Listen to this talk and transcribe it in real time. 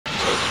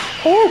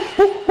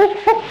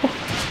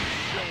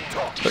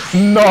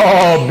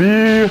Nah, B.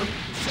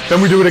 Then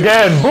we do it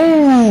again.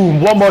 Boom!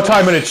 One more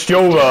time and it's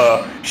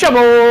over.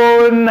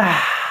 Shabon!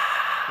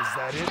 Is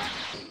that it?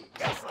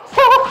 I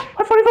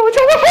thought it was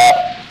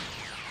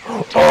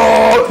over.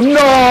 Oh,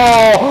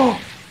 no!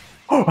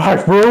 I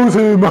froze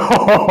him!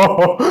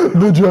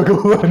 The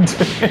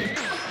jack-o'-lantern!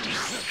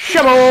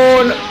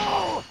 Shabon!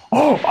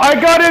 Oh, I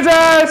got his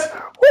ass!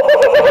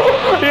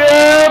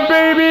 Yeah,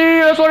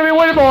 baby! That's what I've been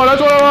waiting for! That's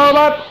what I'm all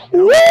about!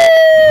 Woo!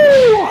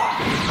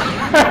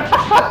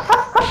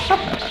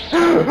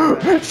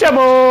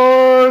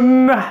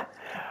 Shabon!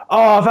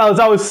 Oh, fellas,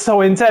 that was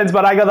so intense,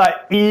 but I got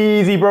that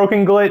easy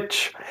broken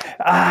glitch.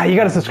 You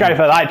gotta subscribe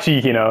for that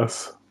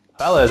cheekiness.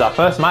 Fellas, our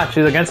first match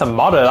is against a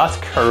modder. That's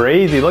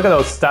crazy. Look at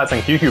those stats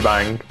in QQ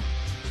Bang.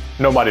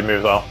 Nobody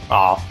moves well.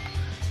 Oh.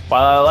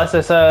 Well, let's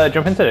just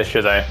jump into this,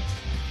 should I?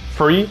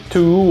 3,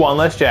 2, 1,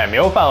 let's jam.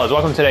 Yo, fellas,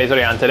 welcome to today's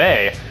video, and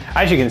today,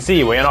 as you can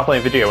see, we are not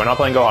playing Vegeta, we're not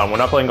playing Gohan, we're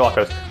not playing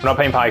Glockus, we're not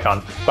playing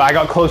Pycon, but I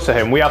got close to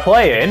him. We are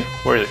playing,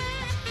 where is it?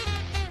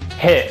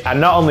 Hit, and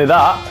not only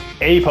that,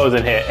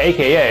 A-posing Hit,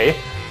 aka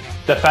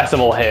the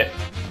festival Hit.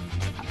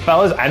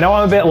 Fellas, I know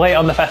I'm a bit late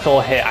on the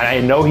festival Hit, and I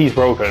know he's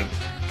broken.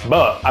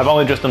 But I've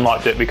only just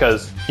unlocked it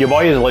because your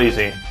boy is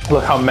lazy.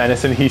 Look how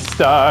menacing he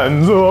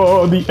stands.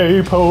 Oh, the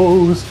A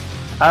pose.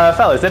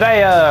 Fellas, did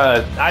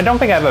I don't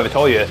think I've ever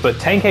told you this, but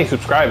 10k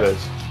subscribers,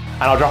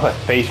 and I'll drop a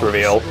face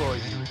reveal.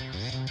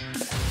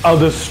 I'll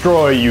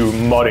destroy you,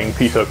 modding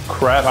piece of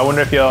crap. I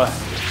wonder if your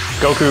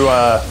Goku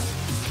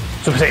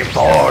Super Saiyan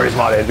 4 is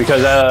modded,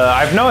 because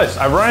I've noticed,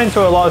 I've run into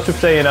a lot of Super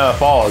Saiyan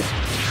 4s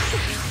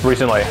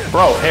recently.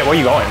 Bro, hey, where are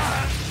you going?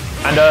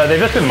 And they've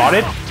just been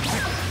modded.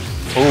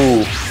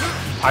 Ooh.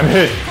 I'm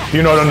hit. Do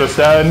you not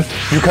understand?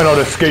 You cannot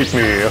escape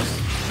me.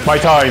 My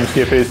time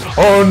skip is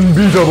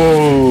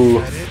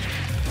unbeatable.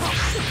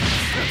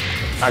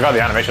 I got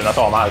the animation, that's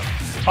all that matters.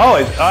 Oh,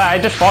 I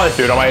just fought this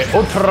dude on my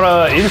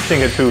Ultra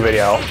Instinct 2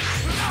 video.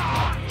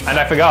 And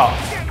I forgot.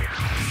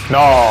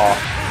 No.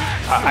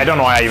 I don't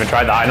know why I even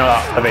tried that. I know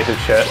that evasive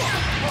shit.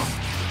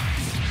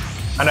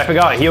 And I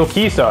forgot, heal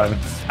Keystone.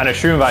 And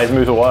assume that his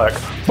moves will work.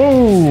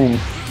 Boom!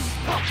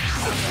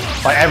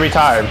 Like every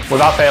time,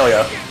 without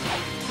failure.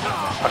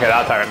 Okay,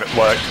 that time it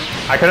worked.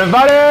 I couldn't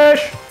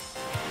vanish!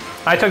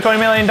 I took 20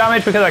 million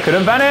damage because I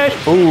couldn't vanish.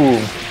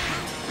 Boom.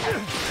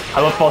 I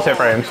love false hit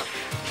frames.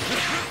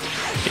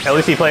 At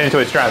least he played into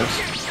his strengths.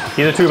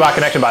 He's a 2-bar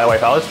connection, by the way,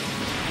 fellas.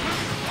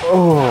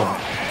 Oh.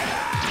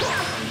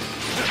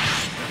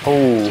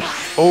 Oh.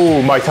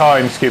 Oh, my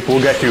time skip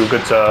will get you,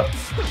 good sir.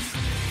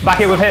 Back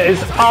it with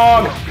his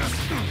hog.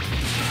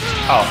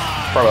 Oh,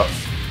 throw up.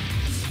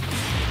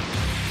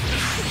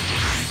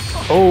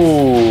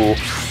 Oh.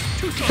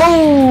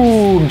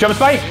 Boom! Jump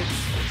spike!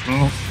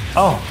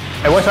 Oh,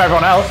 it works for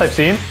everyone else I've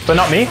seen, but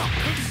not me.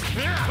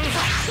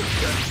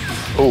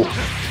 Oh,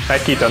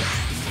 nice Keaton.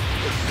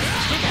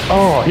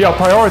 Oh, yeah,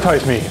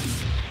 prioritize me.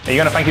 Are you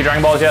gonna thank you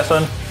Dragon Balls yet,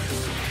 son?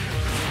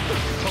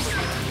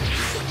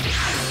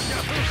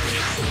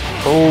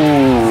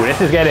 Oh, this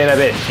is getting a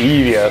bit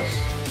devious.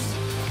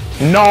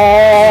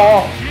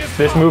 No!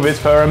 This move is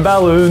fair and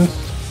balanced.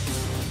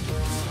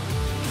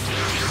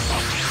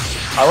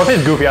 I love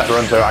his goofy ass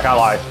run too, I can't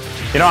lie.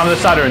 You know, I'm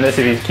just sadder in this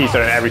if he keeps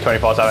doing it every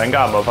 24/7.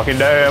 God motherfucking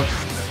damn.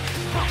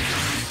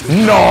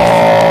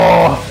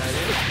 No!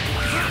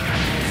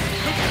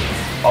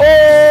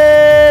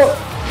 Oh!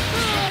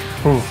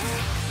 Oh!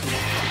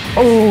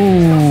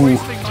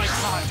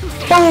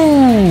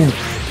 Boom!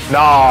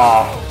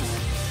 Nah.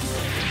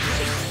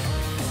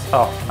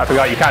 Oh, I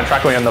forgot you can't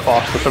track me on the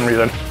force for some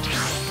reason.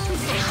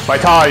 My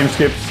time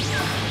skip.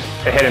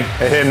 It hit him.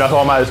 It hit him. That's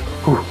all that matters.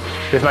 Whew.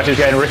 This match is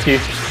getting risky.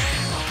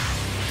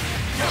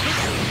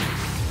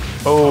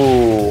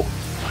 Oh.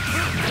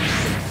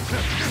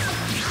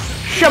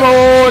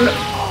 Shabon!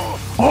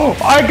 Oh,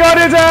 I got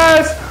his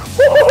ass!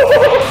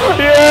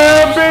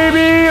 Yeah,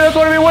 baby! That's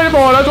what I've been waiting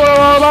for. That's what I'm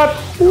all about.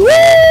 Woo!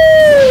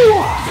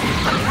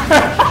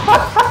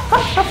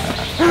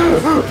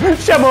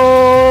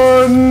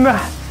 Shabon!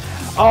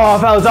 Oh,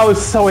 fellas, that was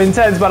so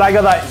intense, but I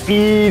got that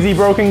easy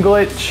broken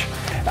glitch.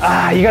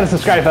 You gotta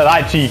subscribe for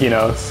that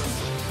cheekiness.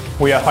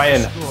 We are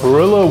fighting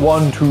Gorilla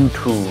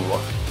 122.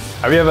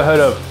 Have you ever heard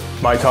of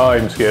my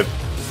time skip?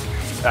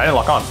 I didn't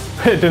lock on.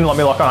 It didn't let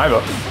me lock on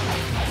either.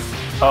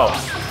 Oh.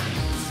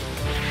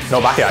 No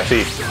back here, I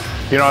see.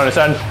 You don't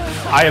understand?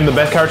 I am the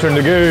best character in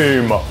the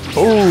game.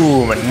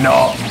 Boom.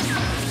 No.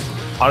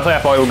 Honestly, I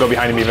thought it would go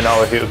behind him even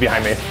though if it was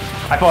behind me.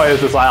 I thought it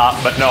was just like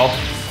that, but no.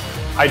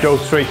 I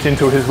dove straight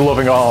into his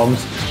loving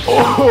arms.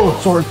 Oh,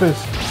 sword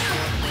fist.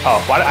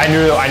 Oh, what? I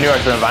knew I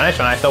was going to vanish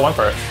and I still went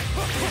for it.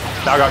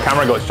 Now I got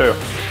camera glitch too.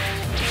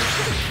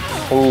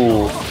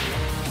 Ooh.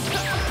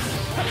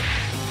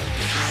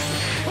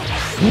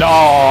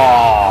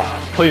 No!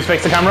 Please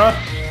fix the camera.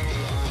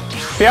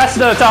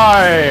 Fiesta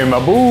time!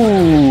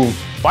 Boom!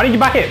 Why did you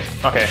back it?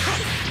 Okay.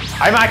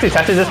 I haven't actually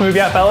tested this move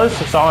yet, fellas,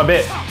 so I'm a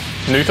bit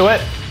new to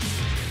it.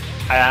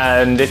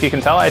 And if you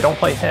can tell, I don't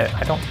play hit.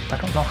 I don't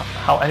know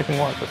how anything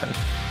works with him.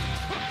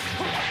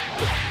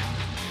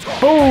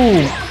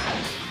 Boom!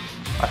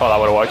 I thought that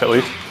would have worked at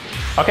least.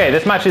 Okay,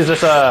 this match is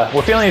just,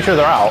 we're feeling each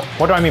other out.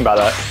 What do I mean by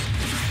that?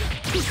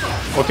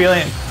 We're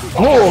feeling...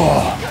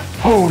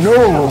 Oh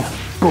no,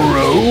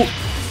 bro.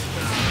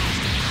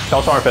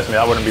 Don't storm fist me,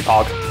 that wouldn't be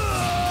pog.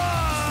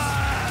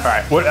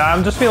 Alright,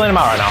 I'm just feeling him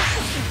out right now.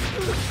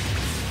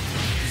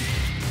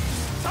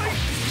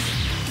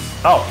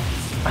 Oh,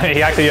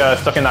 he actually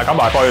stuck in that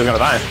combo. I thought he was gonna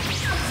die.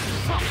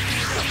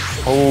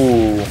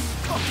 Oh.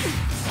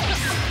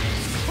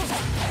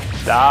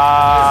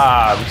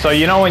 Damn. So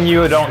you know when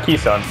you don't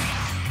keystone?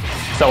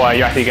 So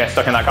you actually get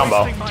stuck in that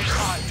combo.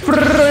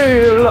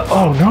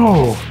 Oh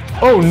no!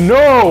 Oh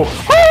no!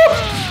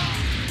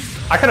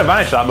 I could have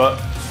vanished that, but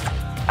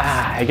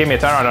it gave me a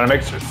turnaround and a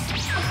mix.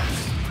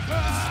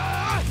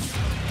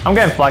 I'm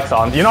getting flexed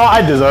on. You know what?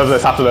 I deserve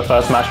this after the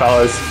first match,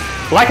 fellas.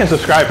 Like and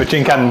subscribe for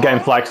Chinkan getting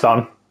flexed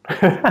on.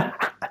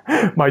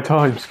 My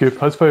time skip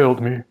has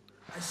failed me.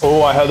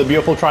 Oh, I heard the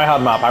beautiful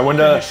tryhard map. I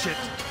wonder...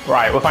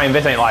 Right, we're fighting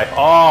This Ain't Life.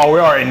 Oh, we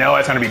already know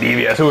it's going to be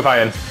devious. Who are we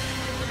fighting?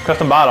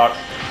 Custom Bardock.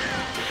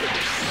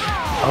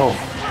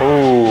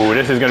 Oh,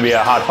 this is going to be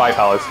a hard fight,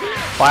 fellas.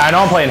 Like, I know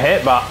I'm playing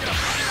hit, but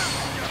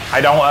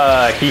I don't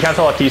key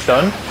cancel or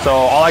keystone, so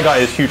all I got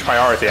is huge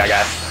priority, I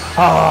guess.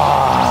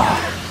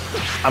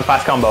 And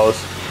fast combos.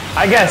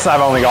 I guess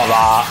I've only got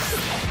that.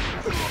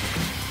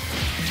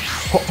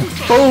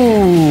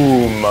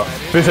 Boom!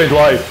 This ain't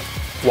life.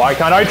 Why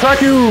can't I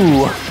track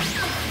you?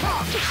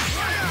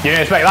 You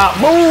didn't expect that.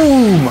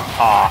 Boom!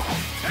 I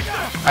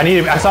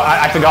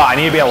forgot. I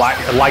need to be a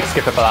like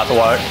skipper for that to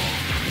work.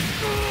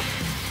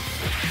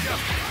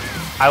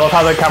 I love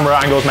how the camera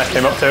angles messed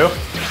him up too.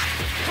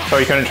 So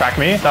he couldn't track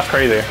me. That's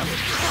crazy.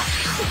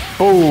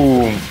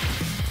 Boom!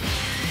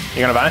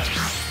 You gonna vanish?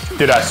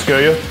 Did I screw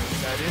you?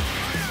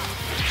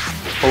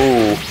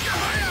 Oh.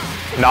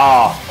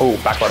 Nah. Oh,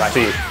 backward, I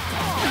see.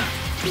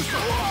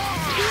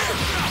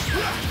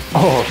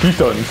 Oh,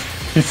 keystones.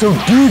 He's so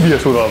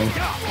devious with them.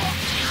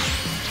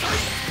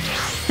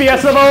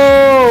 Fiesta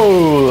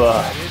Bowl!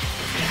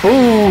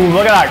 Boom,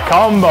 look at that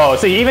combo.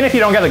 See, even if you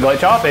don't get the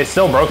glitch off, it's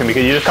still broken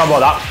because you just combo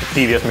that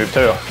devious move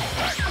too.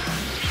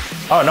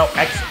 Oh no,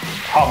 X.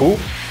 Ha-hoo.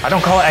 I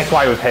don't call it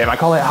XY with him, I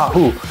call it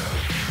ha-hoo.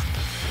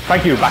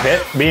 Thank you, back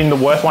hit, being the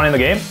worst one in the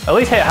game. At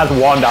least hit has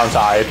one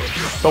downside.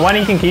 But when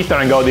he can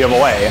keystone and go the other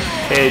way,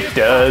 it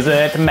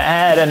doesn't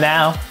matter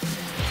now.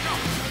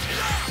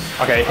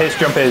 Okay, his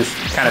jump is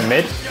kind of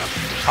mid.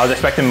 I was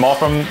expecting more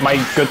from my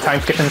good time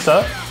skipping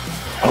sir.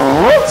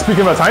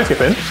 Speaking of time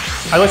skipping,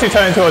 I literally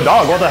turned into a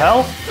dog, what the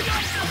hell?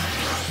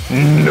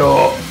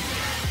 No.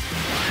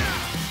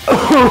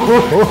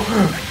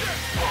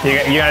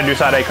 You're gonna do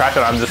side A crash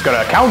and I'm just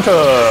gonna counter.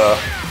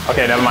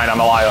 Okay, never mind, I'm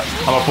a liar.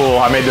 I'm a fool,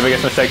 I made the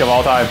biggest mistake of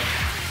all time.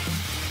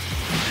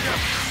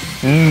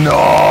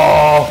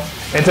 No!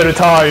 Into the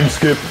time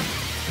skip.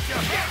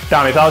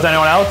 Damn, if that was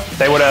anyone else,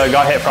 they would have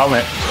got hit from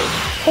it.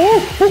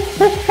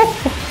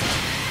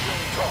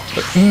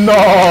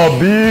 No,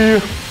 B.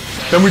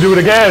 Then we do it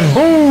again.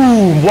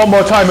 Boom! One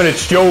more time and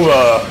it's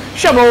over.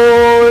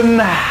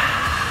 Shabon!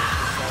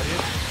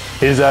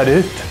 Is that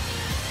it?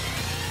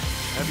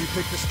 Have you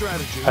picked the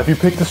strategy? Have you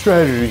picked the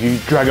strategy,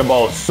 Dragon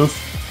Ball sus?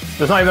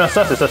 There's not even a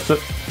sus, it's a sus.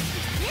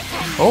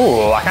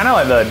 Oh, I kind of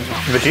like the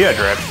Vegeta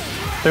drip.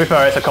 To be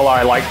fair, it's a color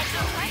I like.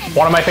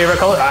 One of my favorite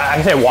colors, I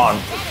can say one.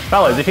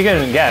 Fellas, if you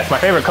can guess, my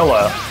favorite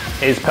color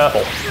is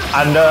purple.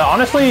 And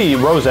honestly,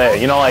 rose.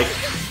 You know, like,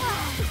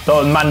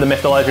 the man, the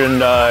myth, the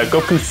legend,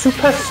 Goku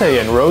Super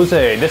Saiyan Rose.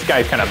 This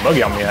guy's kind of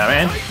buggy on me,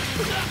 man.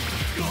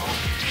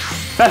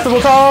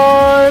 Festival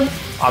time!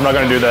 I'm not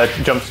going to do the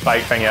jump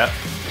spike thing yet.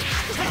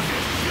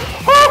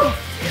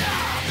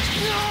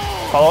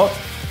 Follow up.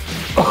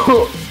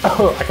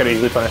 I could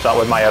easily punish that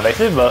with my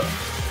evasive, but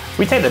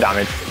we take the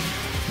damage.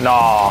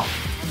 Nah.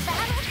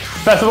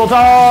 Festival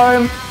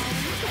time!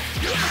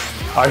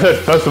 I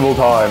said festival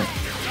time.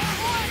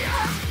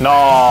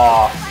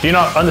 Nah. Do you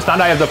not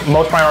understand I have the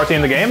most priority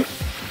in the game?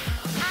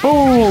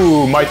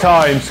 Ooh, my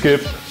time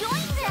skip.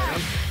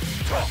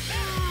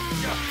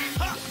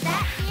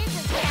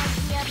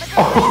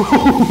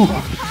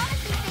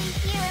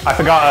 I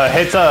forgot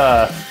hits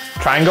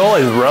triangle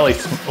is really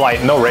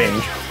like no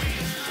range.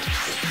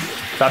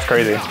 That's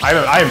crazy.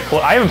 I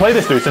haven't played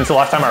this dude since the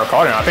last time I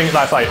recorded. I think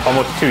that's like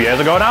almost 2 years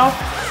ago now.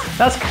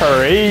 That's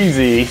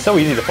crazy. So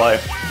easy to play.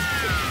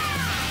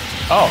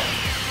 Oh,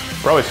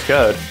 bro is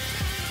scared.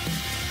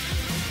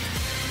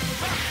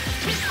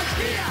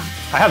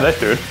 I have this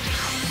dude.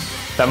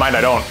 Never mind,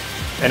 I don't.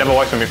 It never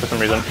works for me for some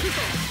reason.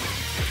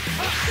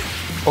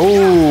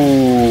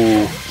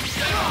 Ooh.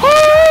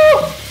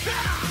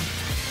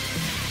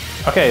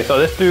 Okay, so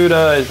this dude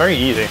is very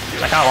easy.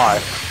 I can't lie.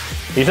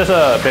 He's just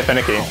a bit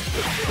finicky.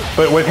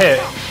 But with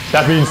hit,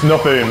 that means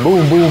nothing.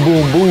 Boom, boom,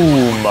 boom,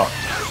 boom.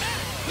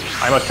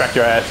 I must track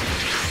your ass.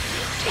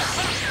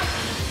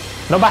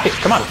 No back hit,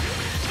 come on.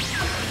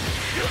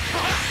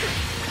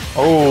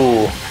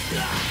 Oh.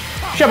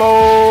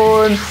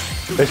 Shabon!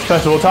 It's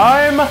festival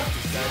time.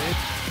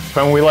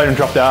 When we let him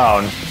drop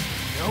down.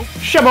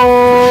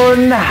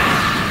 Shabon!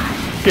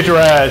 Get your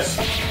ass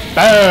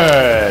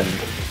banned.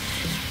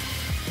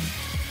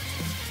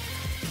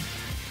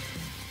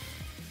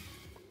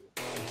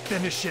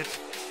 finish it.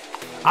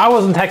 I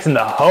wasn't texting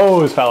the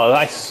hose, fellas.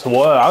 I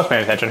swear, I was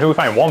paying attention. Who we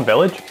find? One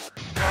village?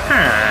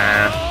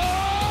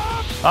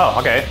 Oh,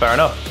 okay, fair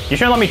enough. You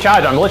shouldn't let me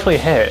charge. I'm literally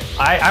hit.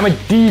 I'm a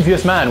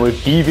devious man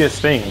with devious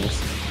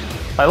things.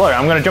 Like, look,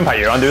 I'm gonna jump at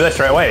you. I'll do this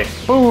straight away.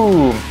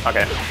 Boom.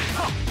 Okay.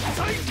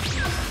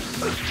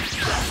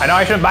 I know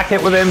I shouldn't back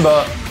hit with him,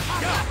 but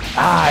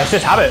it's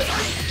just habit.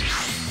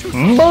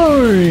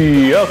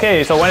 Boy!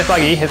 Okay, so when it's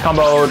laggy, his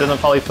combo doesn't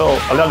fully fill.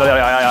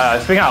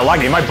 Speaking of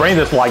laggy, my brain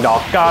just lagged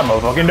off. God,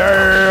 motherfucking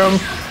damn!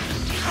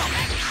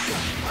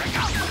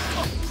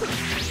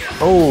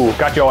 Oh,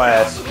 got your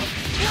ass.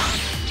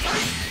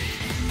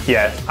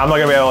 Yeah, I'm not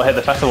gonna be able to hit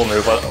the festival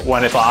move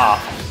when it's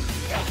like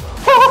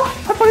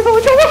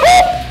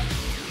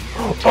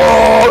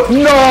Oh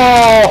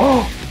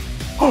no!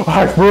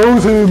 I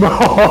froze him!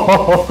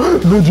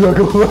 The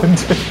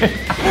jack-o'-lantern!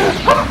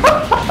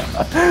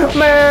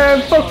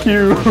 Man, fuck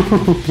you!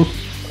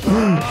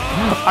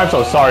 I'm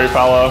so sorry,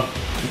 fella.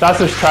 That's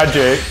just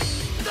tragic.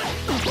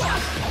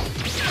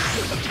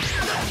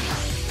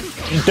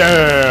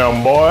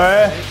 Damn,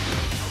 boy.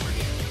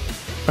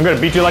 I'm gonna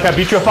beat you like I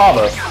beat your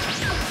father.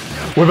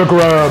 With a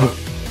grab.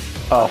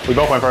 Oh, we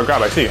both went for a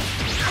grab, I see.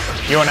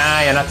 You and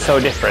I are not so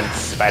different,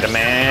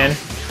 Spider-Man.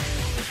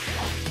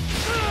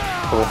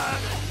 Cool.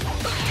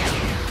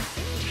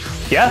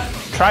 Yeah,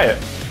 try it.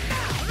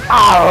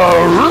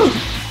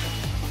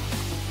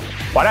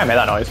 Why did I make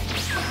that noise?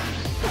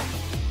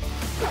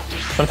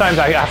 Sometimes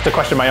I have to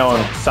question my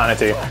own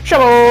sanity.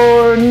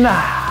 Shabon!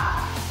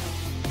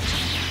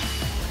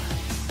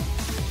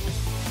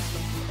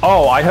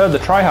 Oh, I heard the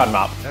tryhard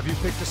map. Have you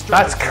picked a strategy?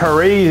 That's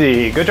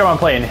crazy. Good job on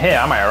playing here,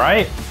 am I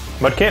right?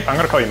 Mudkip? I'm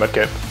gonna call you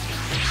Mudkip.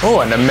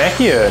 Oh, a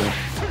Namekian.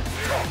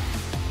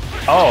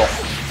 Oh.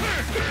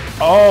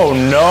 Oh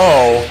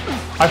no.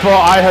 I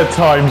thought I had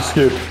time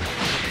skip.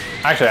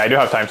 Actually, I do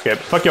have time skip.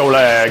 Fuck your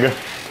leg.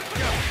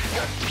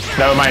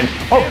 Never mind.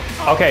 Oh,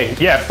 okay.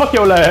 Yeah, fuck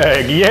your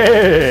leg.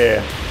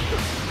 Yeah.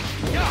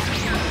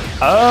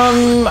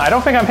 I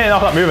don't think I'm hitting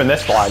off that move in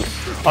this flag.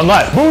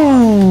 Unless,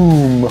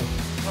 boom.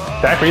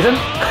 Did I freeze him?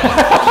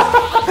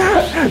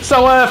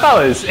 So,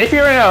 fellas, if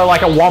you're in a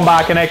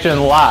one-bar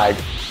connection lag,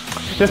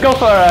 just go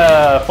for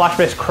a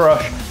Flash-Based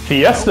Crush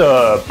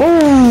Fiesta.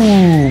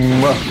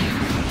 Boom.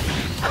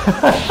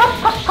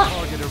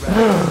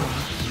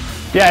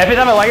 Yeah, if it's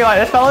ever laggy like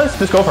this, fellas,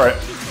 just go for it.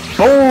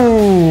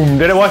 Boom!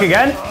 Did it work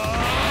again?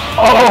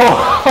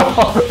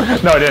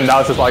 Oh! No, it didn't. That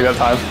was just like that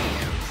time.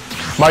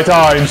 My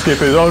time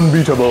skip is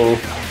unbeatable.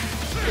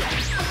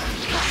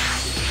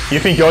 You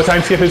think your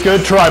time skip is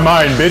good? Try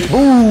mine, bitch.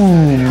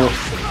 Boom!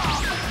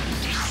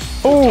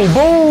 Oh,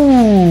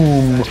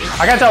 boom!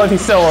 I can't tell if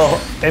he's still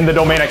in the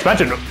domain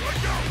expansion.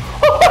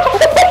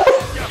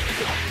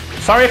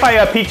 Sorry if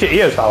I peeked your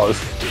ears, fellas.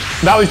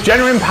 That was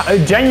genuine.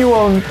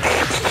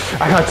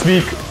 I can't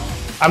speak.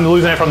 I'm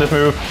losing it from this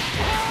move.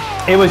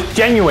 It was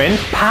genuine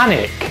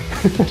panic.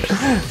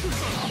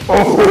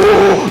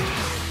 Oh.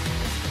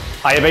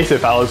 I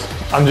evasive, fellas.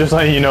 I'm just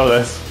letting you know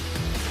this.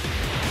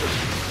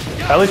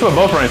 At least we're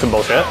both running some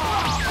bullshit.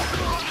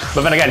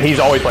 But then again, he's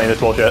always playing this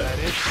bullshit.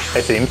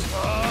 It seems.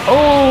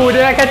 Oh,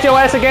 did I catch your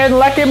ass again,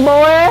 lucky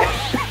boy?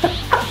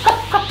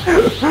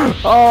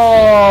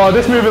 Oh,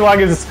 this moving lag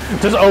is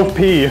just OP.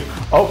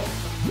 Oh.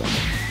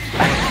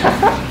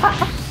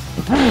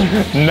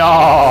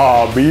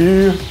 Nah,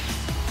 B.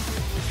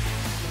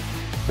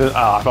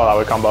 I thought that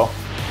would combo.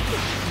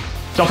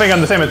 Don't think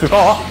I'm the same as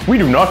before. We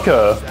do not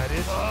care.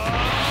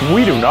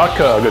 We do not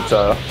care, good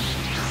sir.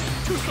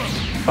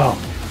 Oh.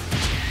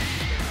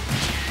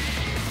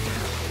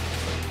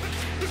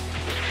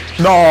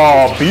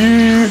 Nah,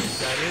 B.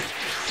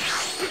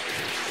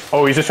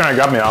 Oh, he's just trying to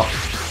grab me now.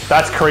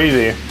 That's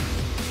crazy.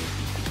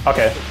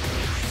 Okay.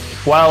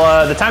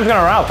 Well, the time's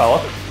gonna run out,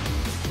 fella.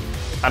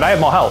 And I have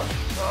more health.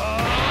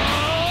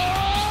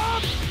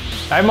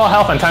 I have more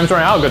health and time's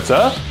running out, good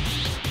sir.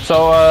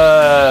 So,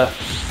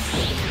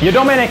 your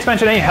domain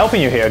expansion ain't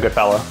helping you here, good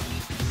fella.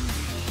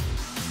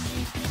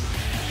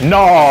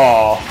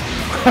 No!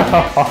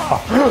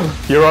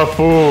 You're a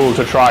fool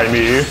to try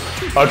me.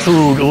 A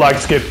true leg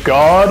skip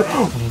god.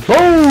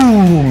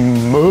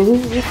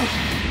 Boom!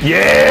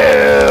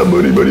 Yeah!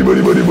 Buddy, buddy,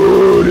 buddy, buddy,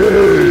 buddy!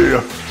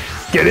 Yeah!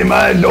 Get in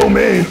my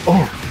domain!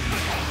 Oh!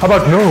 How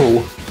about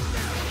no?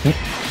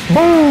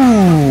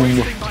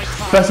 Boom!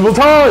 Festival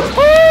time!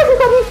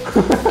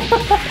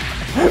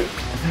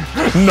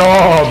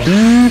 No, B!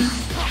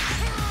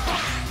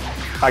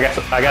 I guess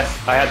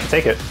I had to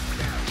take it.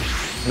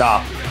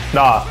 Nah.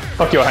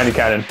 Fuck your handy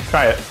cannon.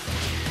 Try it.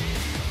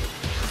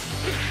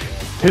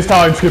 His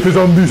time skip is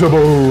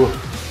unbeatable.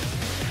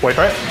 Wait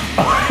for it.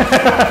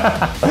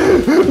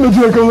 The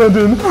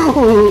jack-o'-lantern.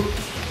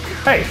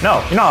 Hey,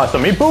 no, you're not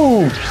awesome me.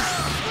 Boom.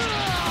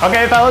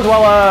 Okay, fellas,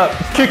 well,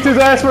 kicked his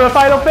ass for a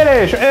final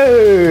finish.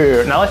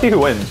 Hey. Now let's see who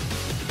wins.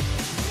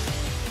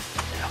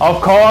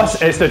 Of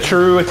course, it's the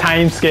true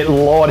time skip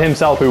lord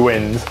himself who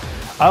wins.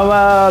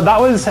 That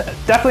was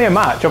definitely a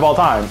match of all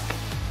time.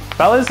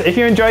 Fellas, if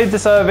you enjoyed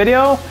this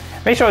video,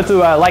 make sure to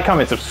like,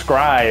 comment,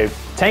 subscribe.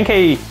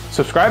 10K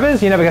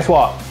subscribers, you never guess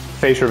what?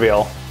 Face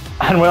reveal.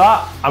 And with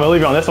that, I'm gonna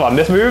leave you on this one.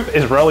 This move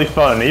is really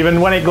fun. Even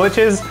when it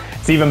glitches,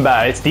 it's even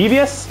better. It's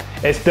devious,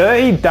 it's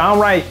dirty,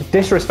 downright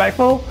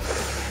disrespectful.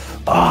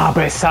 Ah,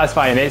 but it's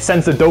satisfying. It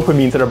sends the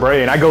dopamine to the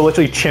brain. I go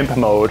literally chimp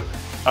mode.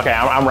 Okay,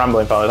 I'm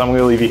rambling, fellas. I'm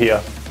gonna leave you here.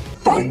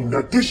 Fine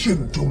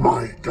addition to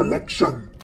my collection.